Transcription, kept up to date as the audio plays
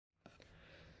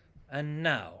And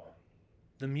now,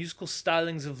 the musical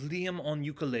stylings of Liam on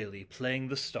ukulele playing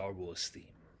the Star Wars theme.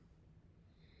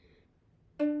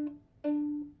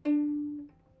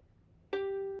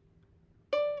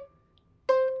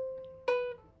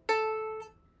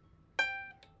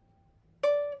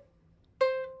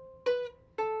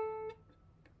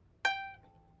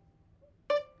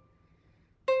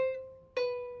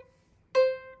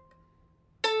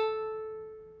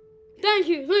 Thank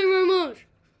you very much.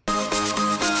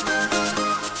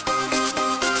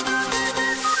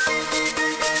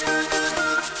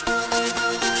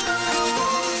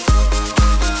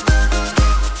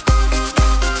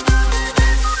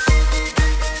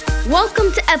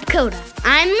 Welcome to EPCODA.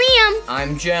 I'm Liam.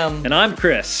 I'm Jem. And I'm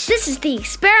Chris. This is the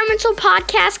experimental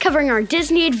podcast covering our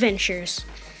Disney adventures.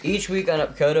 Each week on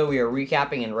EPCODA, we are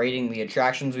recapping and rating the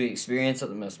attractions we experience at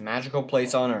the most magical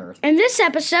place on Earth. And this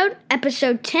episode,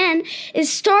 episode 10,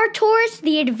 is Star Tours,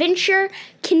 The Adventure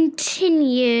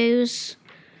Continues.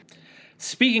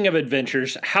 Speaking of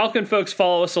adventures, how can folks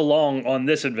follow us along on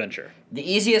this adventure? The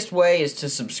easiest way is to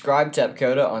subscribe to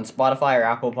EPCODA on Spotify or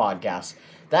Apple Podcasts.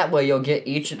 That way you'll get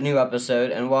each new episode,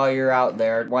 and while you're out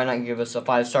there, why not give us a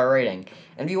 5-star rating?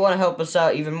 And if you want to help us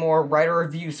out even more, write a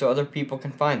review so other people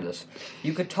can find us.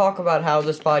 You could talk about how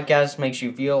this podcast makes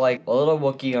you feel like a little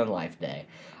Wookiee on Life Day.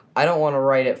 I don't want to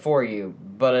write it for you,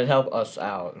 but it'd help us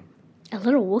out. A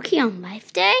little Wookiee on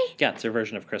Life Day? Yeah, it's their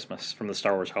version of Christmas from the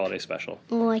Star Wars Holiday Special.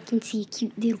 Oh, I can see a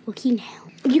cute little Wookiee now.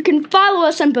 You can follow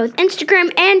us on both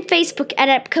Instagram and Facebook at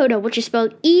EPCODA, which is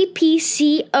spelled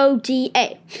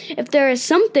EPCODA. If there is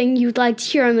something you'd like to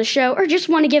hear on the show, or just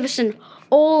want to give us an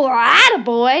 "all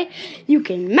attaboy," you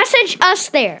can message us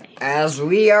there. As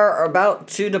we are about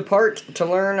to depart to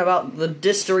learn about the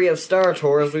history of Star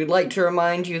Tours, we'd like to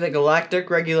remind you that galactic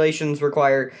regulations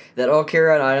require that all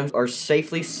carry-on items are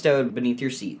safely stowed beneath your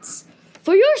seats.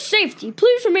 For your safety,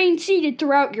 please remain seated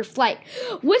throughout your flight,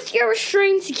 with your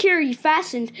restrained security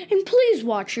fastened, and please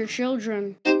watch your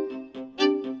children. In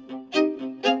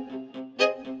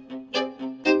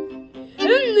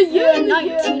the year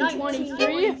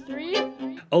 1923...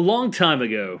 A long time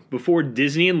ago, before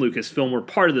Disney and Lucasfilm were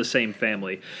part of the same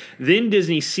family, then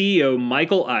Disney CEO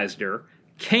Michael Eisner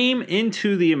came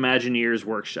into the Imagineers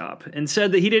workshop and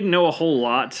said that he didn't know a whole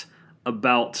lot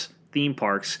about theme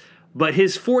parks, but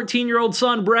his 14-year-old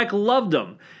son, Breck, loved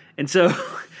them. And so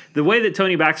the way that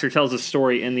Tony Baxter tells the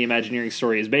story in the Imagineering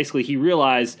story is basically he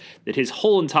realized that his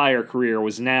whole entire career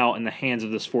was now in the hands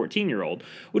of this 14-year-old,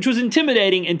 which was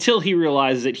intimidating until he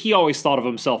realized that he always thought of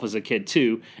himself as a kid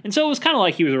too, and so it was kind of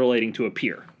like he was relating to a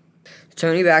peer.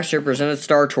 Tony Baxter presented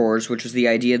Star Tours, which was the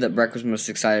idea that Breck was most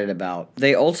excited about.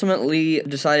 They ultimately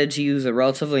decided to use a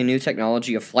relatively new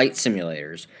technology of flight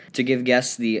simulators to give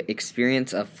guests the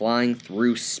experience of flying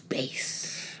through space.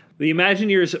 The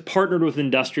Imagineers partnered with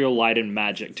Industrial Light and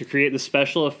Magic to create the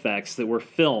special effects that were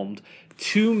filmed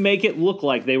to make it look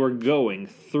like they were going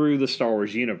through the Star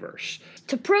Wars universe.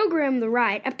 To program the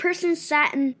ride, a person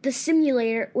sat in the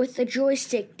simulator with a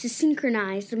joystick to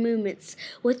synchronize the movements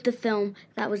with the film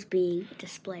that was being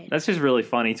displayed. That's just really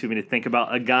funny to me to think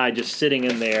about a guy just sitting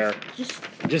in there,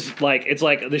 just like, it's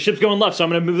like, the ship's going left, so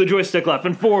I'm going to move the joystick left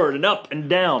and forward and up and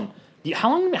down.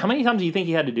 How many times do you think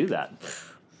he had to do that?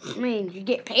 I mean, you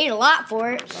get paid a lot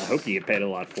for it. I hope you get paid a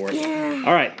lot for it. Yeah.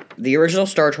 All right. The original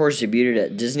Star Tours debuted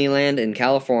at Disneyland in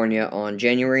California on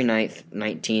January 9th,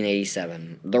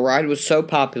 1987. The ride was so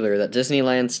popular that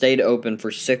Disneyland stayed open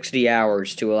for 60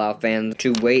 hours to allow fans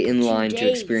to wait in line to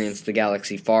experience the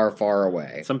galaxy far, far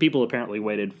away. Some people apparently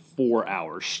waited 4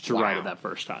 hours to ride it that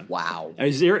first time. Wow.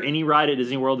 Is there any ride at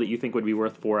Disney World that you think would be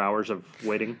worth 4 hours of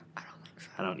waiting?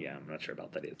 I'm not sure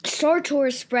about that either. Star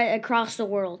Tours spread across the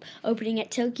world, opening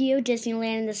at Tokyo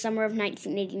Disneyland in the summer of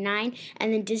 1989,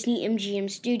 and then Disney MGM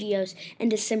Studios in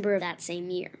December of that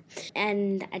same year,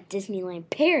 and at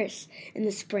Disneyland Paris in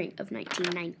the spring of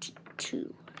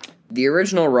 1992. The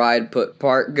original ride put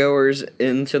park-goers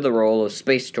into the role of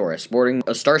space tourists, boarding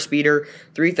a Starspeeder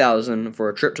 3000 for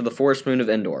a trip to the Forest Moon of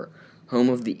Endor, home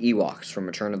of the Ewoks from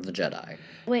Return of the Jedi.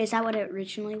 Wait, is that what it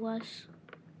originally was?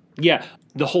 Yeah,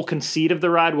 the whole conceit of the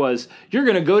ride was, you're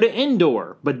going to go to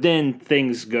Endor, but then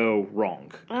things go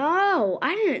wrong. Oh,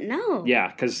 I didn't know. Yeah,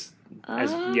 because...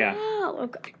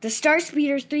 Okay. The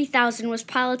Starspeeder 3000 was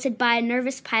piloted by a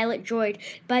nervous pilot droid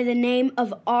by the name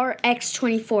of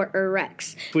RX-24, or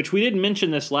Rex. Which we didn't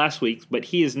mention this last week, but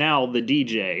he is now the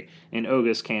DJ in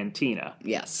Oga's Cantina.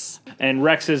 Yes. And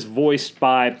Rex is voiced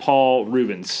by Paul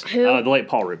Rubens. Who? The late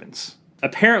Paul Rubens.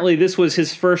 Apparently, this was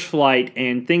his first flight,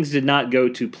 and things did not go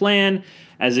to plan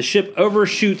as the ship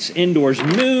overshoots Endor's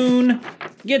moon,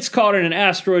 gets caught in an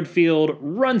asteroid field,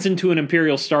 runs into an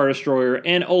Imperial Star Destroyer,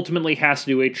 and ultimately has to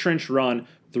do a trench run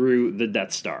through the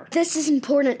Death Star. This is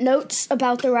important notes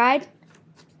about the ride.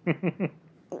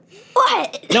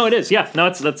 What? No, it is. Yeah, no,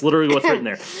 that's literally what's written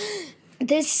there.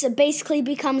 This basically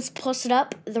becomes Plus It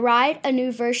Up, the ride. A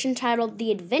new version titled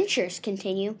The Adventures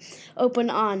Continue opened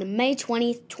on May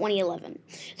 20th, 2011.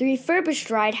 The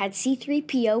refurbished ride had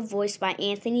C-3PO, voiced by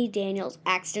Anthony Daniels,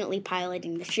 accidentally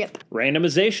piloting the ship.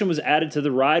 Randomization was added to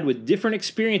the ride with different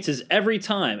experiences every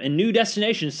time, and new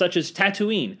destinations such as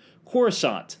Tatooine,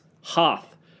 Coruscant,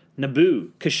 Hoth, Naboo,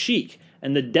 Kashyyyk,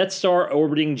 and the Death Star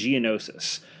orbiting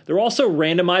Geonosis. There were also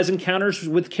randomized encounters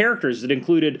with characters that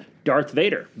included Darth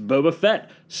Vader, Boba Fett,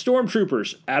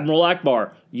 Stormtroopers, Admiral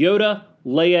Akbar, Yoda,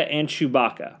 Leia, and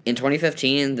Chewbacca. In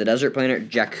 2015, the desert planet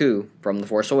Jakku from The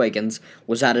Force Awakens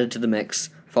was added to the mix,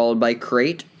 followed by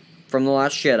Crate from The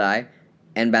Last Jedi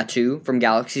and Batuu from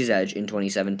Galaxy's Edge in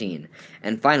 2017.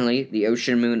 And finally, the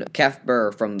ocean moon Kef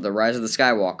Bir from The Rise of the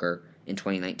Skywalker in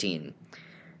 2019.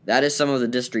 That is some of the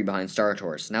history behind Star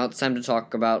Tours. Now it's time to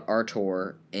talk about our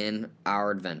tour in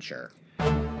our adventure.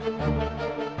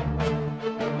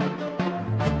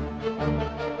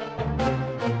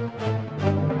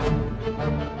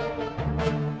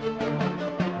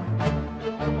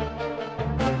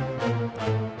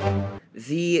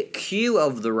 The queue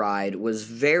of the ride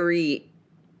was it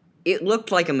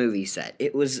looked like a movie set.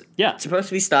 It was supposed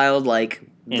to be styled like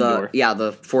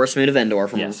the forest moon of Endor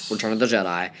from Return of the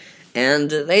Jedi. And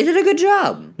they did a good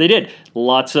job. They did.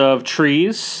 Lots of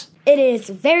trees. It is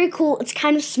very cool. It's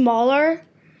kind of smaller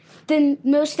than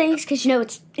most things because,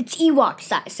 it's Ewok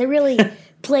size. They really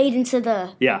played into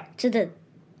the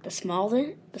small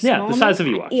the size of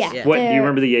Ewoks. Yeah. What, do you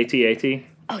remember the AT-AT?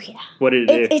 Oh, yeah. What did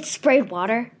it do? It sprayed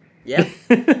water. Yeah.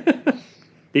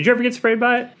 Did you ever get sprayed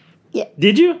by it? Yeah.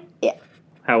 Did you? Yeah.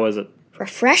 How was it?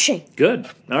 Refreshing. Good.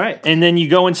 All right. And then you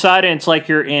go inside, and it's like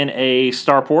you're in a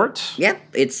starport. Yep.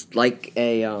 It's like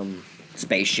a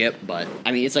spaceship, but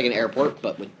it's like an airport,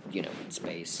 but with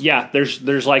space. Yeah.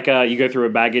 There's like you go through a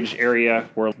baggage area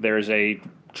where there's a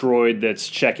droid that's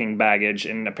checking baggage,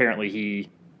 and apparently he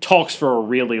talks for a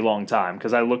really long time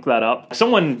because I looked that up.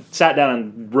 Someone sat down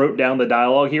and wrote down the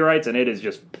dialogue he writes, and it is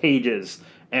just pages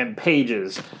and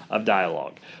pages of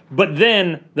dialogue. But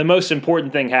then the most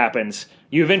important thing happens.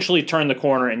 You eventually turn the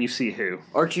corner and you see who?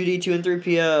 R2-D2 and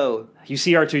 3PO. You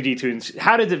see R2-D2 and...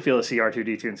 How did it feel to see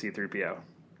R2-D2 and C-3PO?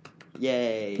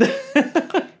 Yay.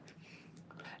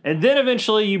 And then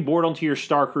eventually you board onto your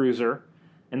Star Cruiser,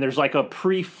 and there's like a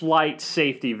pre-flight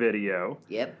safety video.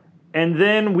 Yep. And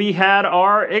then we had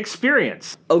our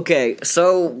experience. Okay,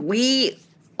 so we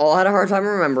all had a hard time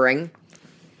remembering.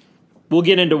 We'll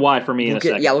get into why for me in a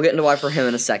second. Yeah, we'll get into why for him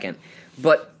in a second.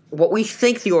 But what we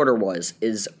think the order was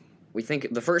is... We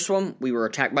think the first one, we were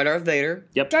attacked by Darth Vader.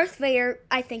 Yep. Darth Vader,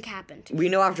 I think, happened. We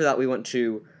know after that we went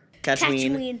to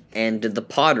Tatooine and did the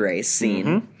pod race scene.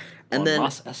 Mm-hmm. And then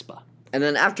Mos Espa. And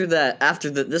then after that,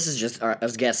 this is just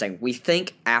us guessing. We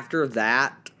think after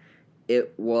that,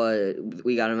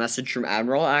 we got a message from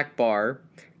Admiral Akbar.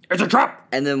 It's a trap!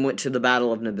 And then went to the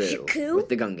Battle of Naboo Jakku? with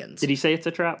the Gungans. Did he say it's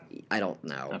a trap? I don't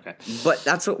know. Okay. But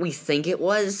that's what we think it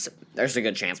was. There's a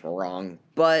good chance we're wrong.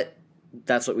 But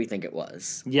that's what we think it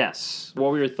was. Yes.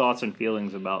 What were your thoughts and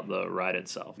feelings about the ride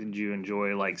itself? Did you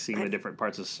enjoy seeing the different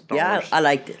parts of Star Wars? I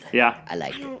liked it. Yeah. I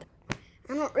liked it.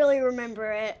 I don't really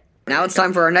remember it. Now it's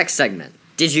time for our next segment.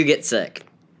 Did you get sick?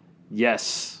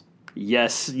 Yes.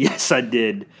 Yes, I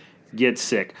did get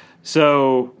sick.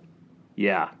 So,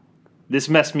 yeah. This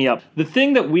messed me up. The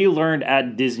thing that we learned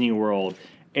at Disney World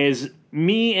is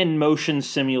me and motion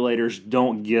simulators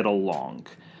don't get along.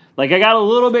 I got a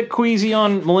little bit queasy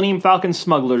on Millennium Falcon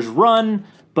Smuggler's Run,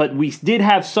 but we did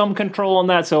have some control on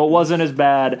that, so it wasn't as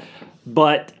bad.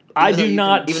 But even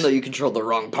though you controlled the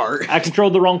wrong part. I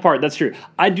controlled the wrong part, that's true.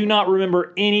 I do not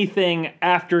remember anything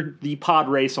after the pod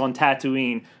race on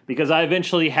Tatooine, because I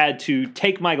eventually had to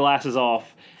take my glasses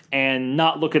off and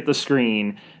not look at the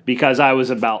screen, because I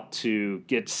was about to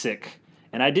get sick.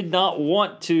 And I did not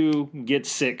want to get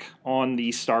sick on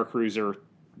the Star Cruiser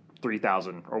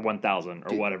 3000 or 1000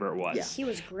 or whatever it was. Yeah. He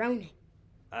was groaning.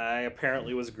 I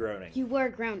apparently was groaning. You were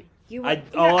groaning. Your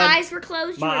eyes were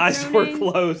closed. My eyes were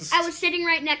closed. I was sitting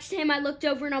right next to him. I looked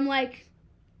over and I'm like,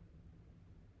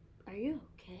 "Are you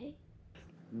okay?"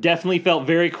 Definitely felt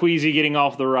very queasy getting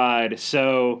off the ride.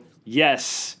 So,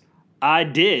 yes, I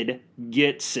did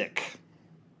get sick.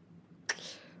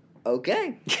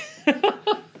 Okay.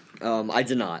 I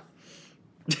did not.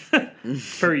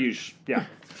 Per usual, yeah.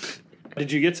 Did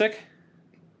you get sick?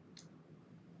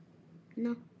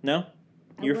 No. No?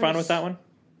 You're fine with that one?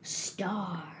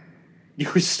 Star. You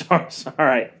were stars. All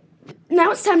right.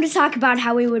 Now it's time to talk about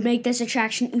how we would make this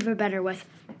attraction even better with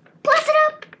Plus It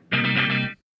Up!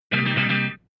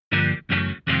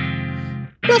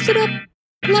 Plus it up,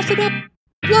 plus it up,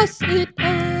 plus it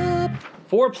up.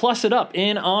 For Plus It Up,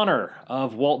 in honor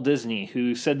of Walt Disney,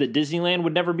 who said that Disneyland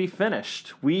would never be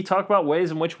finished, we talk about ways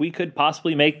in which we could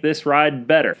possibly make this ride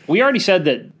better. We already said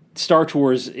that Star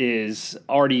Tours is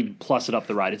already plussed up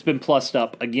the ride. It's been plussed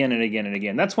up again and again and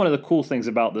again. That's one of the cool things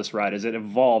about this ride, is it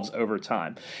evolves over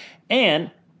time.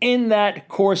 And in that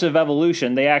course of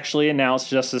evolution, they actually announced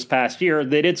just this past year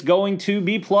that it's going to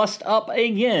be plussed up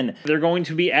again. They're going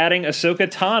to be adding Ahsoka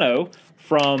Tano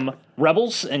from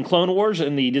Rebels and Clone Wars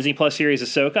and the Disney Plus series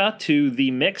Ahsoka to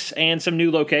the mix, and some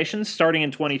new locations starting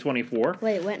in 2024.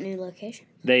 Wait, what new location?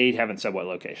 They haven't said what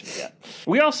locations yet.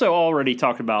 We also already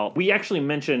talked about, we actually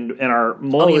mentioned in our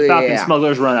Millennium Falcon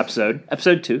Smuggler's Run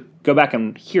episode 2. Go back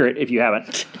and hear it if you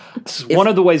haven't. One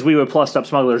of the ways we would plus up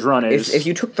Smuggler's Run is... If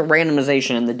you took the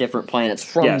randomization and the different planets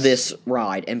from this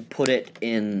ride and put it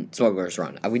in Smuggler's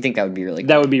Run, we think that would be really cool.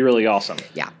 That would be really awesome.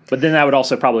 Yeah. But then that would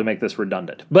also probably make this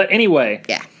redundant. But anyway...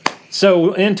 Yeah.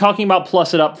 So in talking about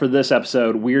Plus It Up for this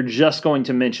episode, we're just going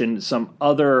to mention some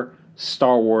other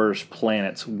Star Wars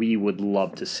planets we would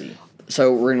love to see.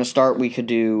 So we're going to start, we could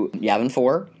do Yavin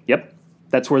 4. Yep.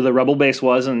 That's where the Rebel base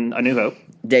was in A New Hope.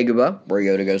 Dagobah, where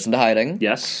Yoda goes into hiding.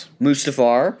 Yes.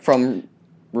 Mustafar from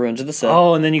Ruins of the Sith.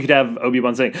 Oh, and then you could have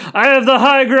Obi-Wan saying, "I have the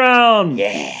high ground!"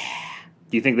 Yeah.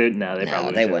 Do you think they... No, they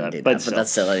probably they wouldn't do that, but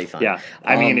that's still really fun. Yeah.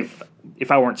 I mean,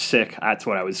 if I weren't sick, that's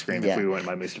what I would scream if we went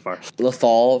by Mustafar.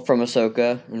 Lothal from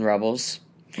Ahsoka and Rebels.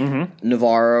 Mm-hmm.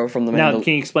 Navarro from the Now,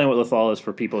 can you explain what Lothal is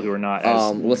for people who are not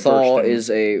as Lothal is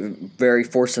a very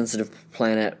Force-sensitive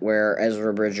planet where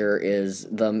Ezra Bridger is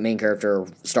the main character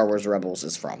of Star Wars Rebels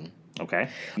is from. Okay.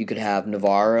 You could have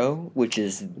Navarro, which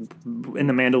is... In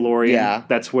The Mandalorian. Yeah.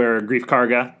 That's where Greef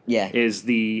Karga is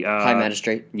the... High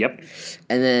Magistrate. Yep.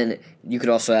 And then you could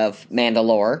also have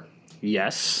Mandalore.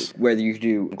 Yes. Whether you could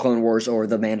do Clone Wars or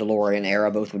the Mandalorian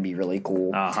era, both would be really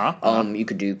cool. You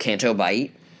could do Canto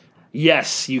Bight.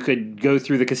 Yes, you could go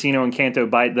through the casino in Canto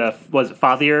Bight. Was it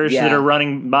Fathiers that are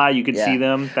running by? You could see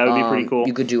them. That would be pretty cool.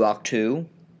 You could do Octu.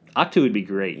 Octu would be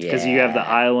great because you have the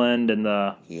island and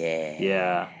the...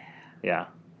 Yeah.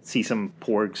 See some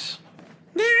porgs.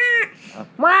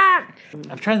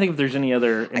 I'm trying to think if there's any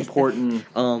other important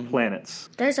planets.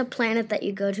 There's a planet that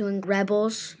you go to in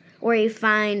Rebels where you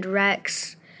find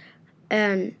Rex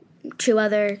and 2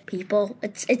 other people.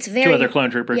 It's very... 2 other clone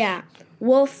troopers. Yeah.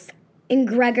 Wolf and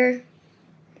Gregor.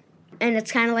 And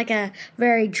it's kind of like a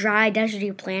very dry,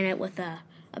 deserty planet with a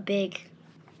big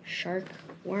shark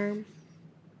worm.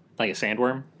 Like a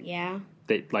sandworm? Yeah.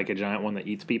 Like a giant one that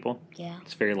eats people? Yeah.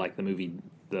 It's very like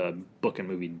the book and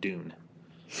movie Dune,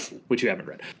 which you haven't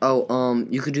read. Oh,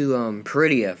 you could do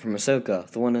Peridia from Ahsoka,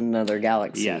 the one in another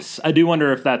galaxy. Yes. I do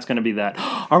wonder if that's going to be that.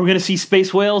 Are we going to see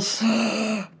space whales?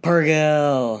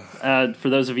 Purrgil. For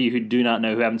those of you who do not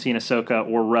know, who haven't seen Ahsoka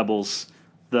or Rebels,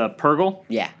 the Purrgil?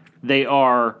 Yeah. They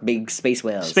are... big space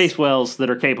whales. Space whales that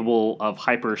are capable of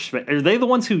hyperspace. Are they the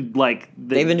ones who, like...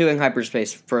 They've been doing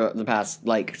hyperspace for the past,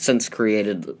 since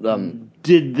created...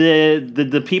 Did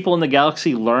the people in the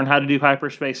galaxy learn how to do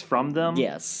hyperspace from them?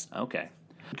 Yes. Okay.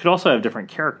 You could also have different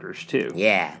characters, too.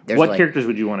 Yeah. What characters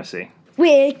would you want to see?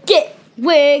 Wicket!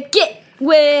 Wicket!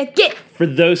 Wicket! For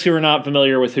those who are not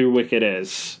familiar with who Wicket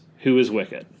is, who is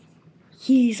Wicket?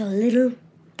 He's the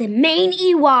main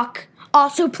Ewok,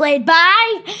 also played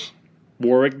by...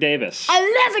 Warwick Davis.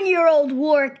 11-year-old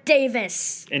Warwick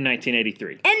Davis. In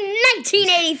 1983. In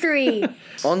 1983.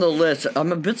 On the list,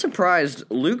 I'm a bit surprised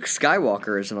Luke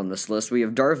Skywalker isn't on this list. We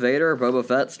have Darth Vader, Boba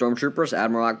Fett, Stormtroopers,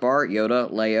 Admiral Akbar,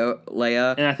 Yoda,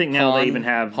 Leia. And I think now they even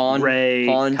have Rey,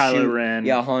 Kylo Ren.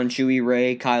 Yeah, Han, Chewie,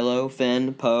 Rey, Kylo,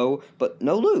 Finn, Poe, but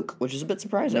no Luke, which is a bit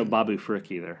surprising. No Babu Frick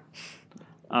either.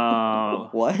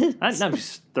 What? I'm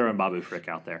just throwing Babu Frick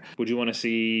out there. Would you want to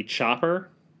see Chopper?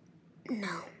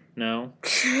 No.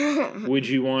 Would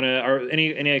you want to, or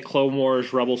any Clone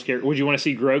Wars Rebels character? Would you want to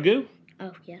see Grogu?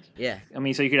 Oh, yes. Yeah. I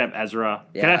mean, so you could have Ezra.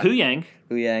 Yeah. Could have Hu Yang.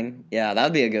 Hu Yang. Yeah, that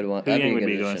would be a good one. Hu Yang would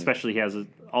be a good one, especially he has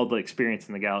all the experience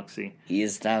in the galaxy. He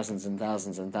is thousands and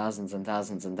thousands and thousands and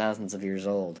thousands and thousands of years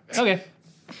old. Okay.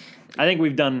 I think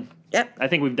we've done... Yep. I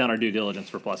think we've done our due diligence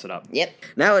for Plus It Up. Yep.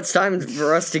 Now it's time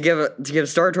for us to give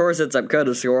Star Tours its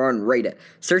EPCODA score and rate it.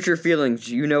 Search your feelings.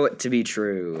 You know it to be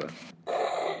true.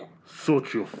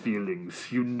 Search your feelings.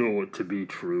 You know it to be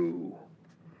true.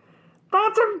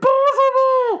 That's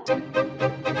impossible!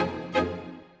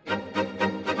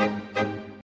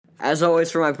 As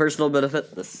always, for my personal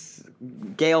benefit, the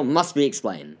scale must be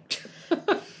explained.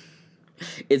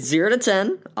 It's 0 to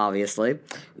 10, obviously.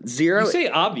 0. You say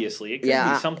obviously. It could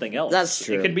be something else. That's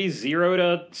true. It could be 0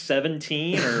 to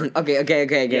 17 or...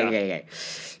 Okay.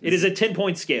 It is a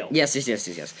 10-point scale. Yes.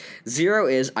 0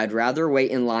 is, I'd rather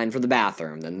wait in line for the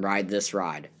bathroom than ride this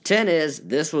ride. 10 is,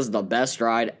 this was the best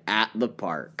ride at the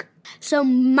park. So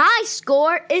my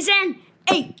score is an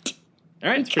 8. All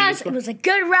right. Because it was a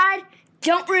good ride,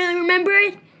 don't really remember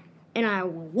it, and I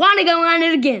want to go on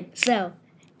it again. So,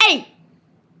 8.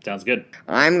 Sounds good.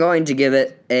 I'm going to give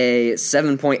it a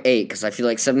 7.8 because I feel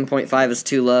like 7.5 is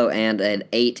too low and an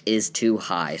 8 is too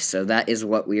high. So that is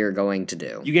what we are going to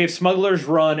do. You gave Smuggler's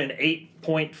Run an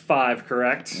 8.5,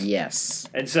 correct? Yes.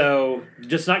 And so,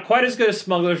 just not quite as good as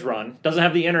Smuggler's Run. Doesn't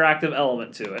have the interactive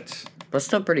element to it. But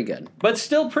still pretty good. But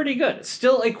still pretty good. It's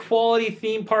still a quality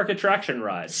theme park attraction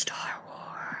ride. Star Wars.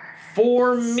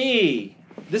 For me,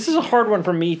 this is a hard one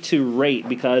for me to rate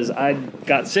because I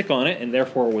got sick on it and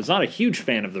therefore was not a huge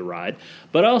fan of the ride.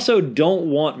 But I also don't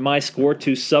want my score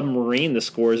to submarine the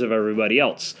scores of everybody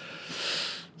else.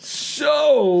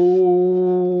 So...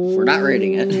 We're not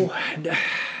rating it.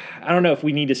 I don't know if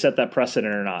we need to set that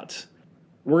precedent or not.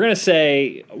 We're going to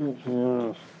say...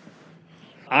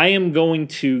 I am going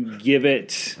to give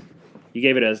it... You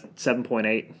gave it a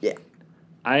 7.8? Yeah.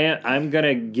 I'm going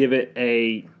to give it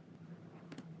a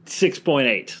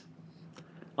 6.8.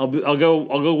 I'll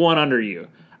go one under you.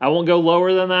 I won't go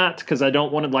lower than that because I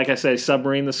don't want to, like I say,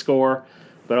 submarine the score,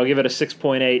 but I'll give it a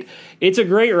 6.8. It's a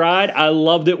great ride. I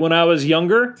loved it when I was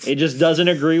younger. It just doesn't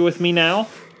agree with me now.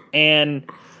 And,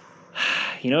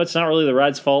 it's not really the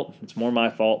ride's fault. It's more my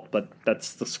fault, but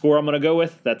that's the score I'm going to go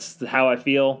with. That's how I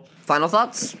feel. Final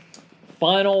thoughts?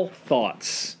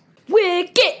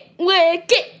 Wicket.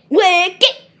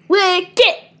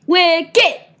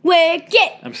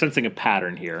 I'm sensing a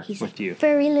pattern here He's with you.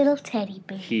 Furry little teddy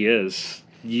bear. He is.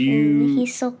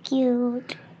 He's so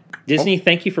cute. Disney,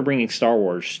 thank you for bringing Star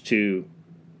Wars to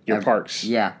your parks.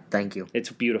 Yeah, thank you. It's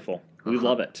beautiful. We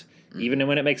love it. Even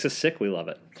when it makes us sick, we love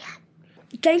it.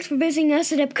 Thanks for visiting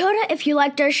us at EPCODA. If you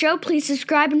liked our show, please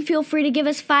subscribe and feel free to give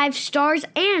us 5 stars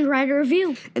and write a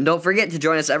review. And don't forget to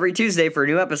join us every Tuesday for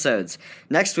new episodes.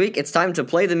 Next week, it's time to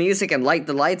play the music and light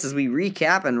the lights as we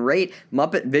recap and rate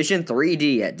Muppet Vision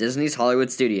 3D at Disney's Hollywood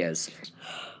Studios.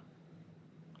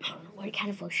 I don't know. What kind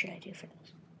of voice should I do for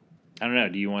this? I don't know.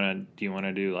 Do you want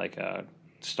to do like a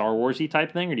Star Wars-y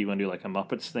type thing, or do you want to do like a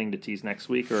Muppets thing to tease next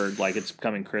week, or like it's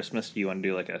coming Christmas? Do you want to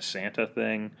do like a Santa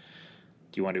thing?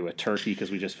 Do you want to do a turkey because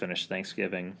we just finished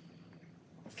Thanksgiving?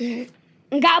 Gobble,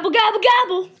 gobble,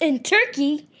 gobble. And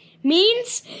turkey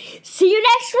means see you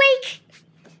next week.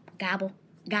 Gobble,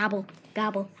 gobble,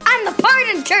 gobble. I'm the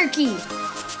pardon turkey.